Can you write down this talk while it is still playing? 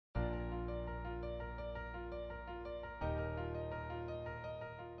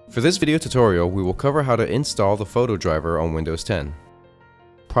For this video tutorial, we will cover how to install the photo driver on Windows 10.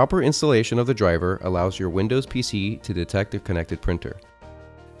 Proper installation of the driver allows your Windows PC to detect a connected printer.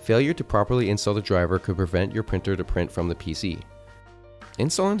 Failure to properly install the driver could prevent your printer to print from the PC.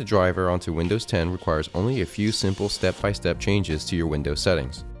 Installing the driver onto Windows 10 requires only a few simple step-by-step changes to your Windows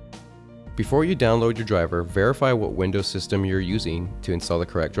settings. Before you download your driver, verify what Windows system you're using to install the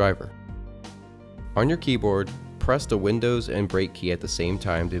correct driver. On your keyboard, press the Windows and Break key at the same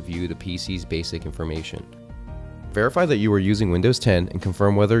time to view the PC's basic information. Verify that you are using Windows 10 and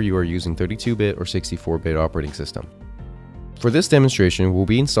confirm whether you are using 32-bit or 64-bit operating system. For this demonstration, we'll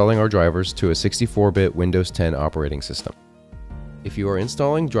be installing our drivers to a 64-bit Windows 10 operating system. If you are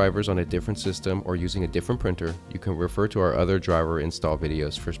installing drivers on a different system or using a different printer, you can refer to our other driver install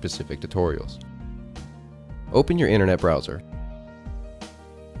videos for specific tutorials. Open your internet browser.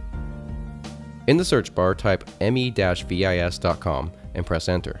 In the search bar, type me-vis.com and press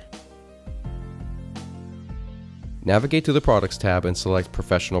enter. Navigate to the Products tab and select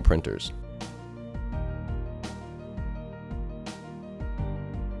Professional Printers.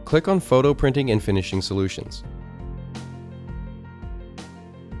 Click on Photo Printing and Finishing Solutions.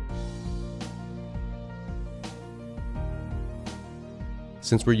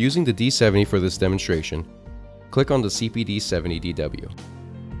 Since we're using the D70 for this demonstration, click on the CP-D70DW.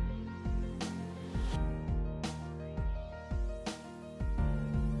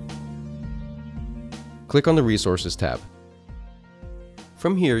 Click on the Resources tab.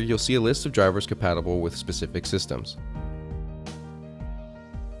 From here, you'll see a list of drivers compatible with specific systems.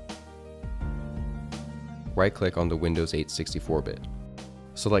 Right-click on the Windows 8 64-bit.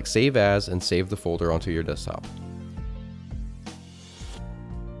 Select Save As and save the folder onto your desktop.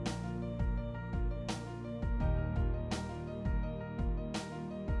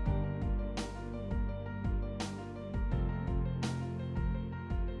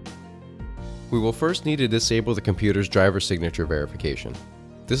 We will first need to disable the computer's driver signature verification.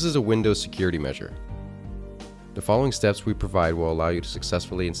 This is a Windows security measure. The following steps we provide will allow you to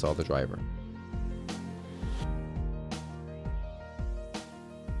successfully install the driver.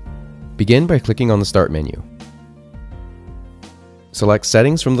 Begin by clicking on the Start menu. Select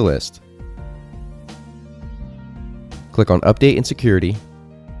Settings from the list. Click on Update and Security.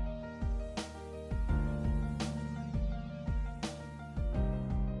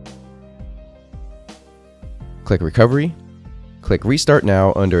 Click Recovery. Click Restart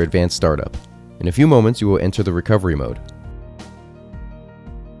Now under Advanced Startup. In a few moments, you will enter the recovery mode.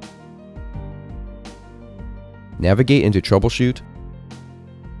 Navigate into Troubleshoot,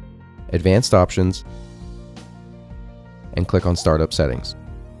 Advanced Options, and click on Startup Settings.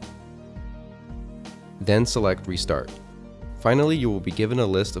 Then select Restart. Finally, you will be given a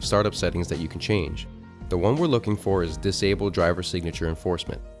list of startup settings that you can change. The one we're looking for is Disable Driver Signature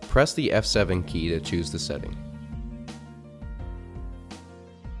Enforcement. Press the F7 key to choose the setting.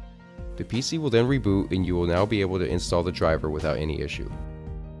 The PC will then reboot and you will now be able to install the driver without any issue.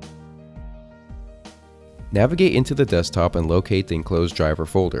 Navigate into the desktop and locate the enclosed driver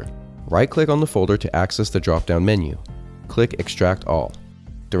folder. Right-click on the folder to access the drop-down menu. Click Extract All.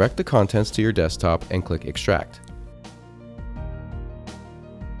 Direct the contents to your desktop and click Extract.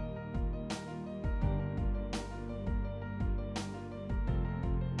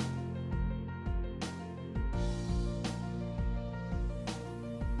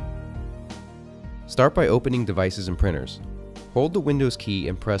 Start by opening Devices and Printers. Hold the Windows key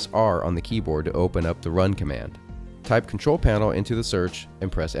and press R on the keyboard to open up the Run command. Type Control Panel into the search and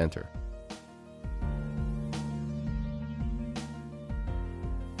press Enter.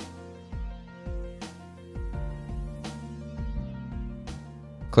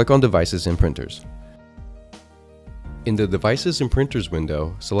 Click on Devices and Printers. In the Devices and Printers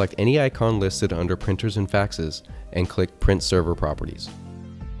window, select any icon listed under Printers and Faxes and click Print Server Properties.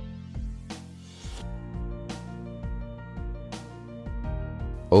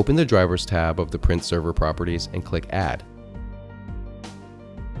 Open the Drivers tab of the Print Server Properties and click Add.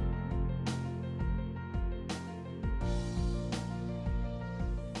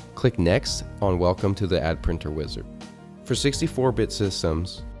 Click Next on Welcome to the Add Printer wizard. For 64-bit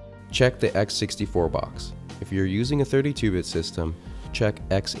systems, check the X64 box. If you're using a 32-bit system, check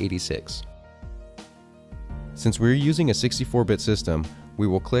X86. Since we're using a 64-bit system, we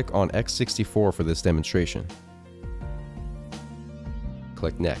will click on X64 for this demonstration.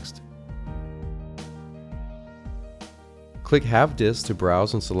 Click Next. Click Have Disk to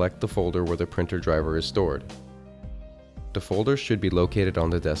browse and select the folder where the printer driver is stored. The folder should be located on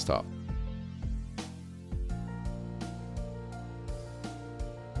the desktop.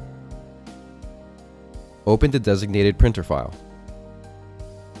 Open the designated printer file.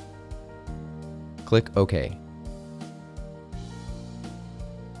 Click OK.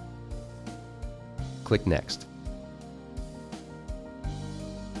 Click Next.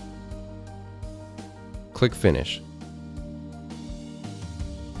 Click Finish.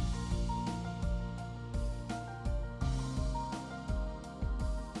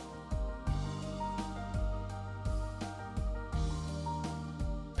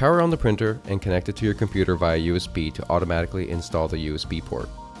 Power on the printer and connect it to your computer via USB to automatically install the USB port.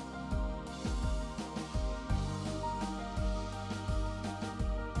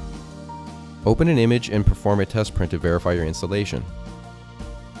 Open an image and perform a test print to verify your installation.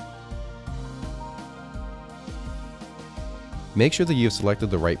 Make sure that you have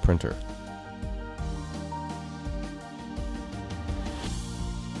selected the right printer.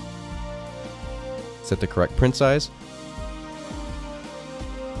 Set the correct print size,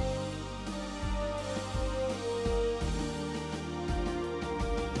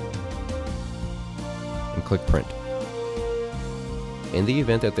 and click Print. In the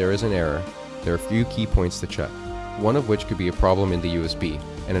event that there is an error, there are a few key points to check, one of which could be a problem in the USB,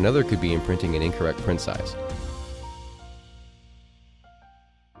 and another could be in printing an incorrect print size.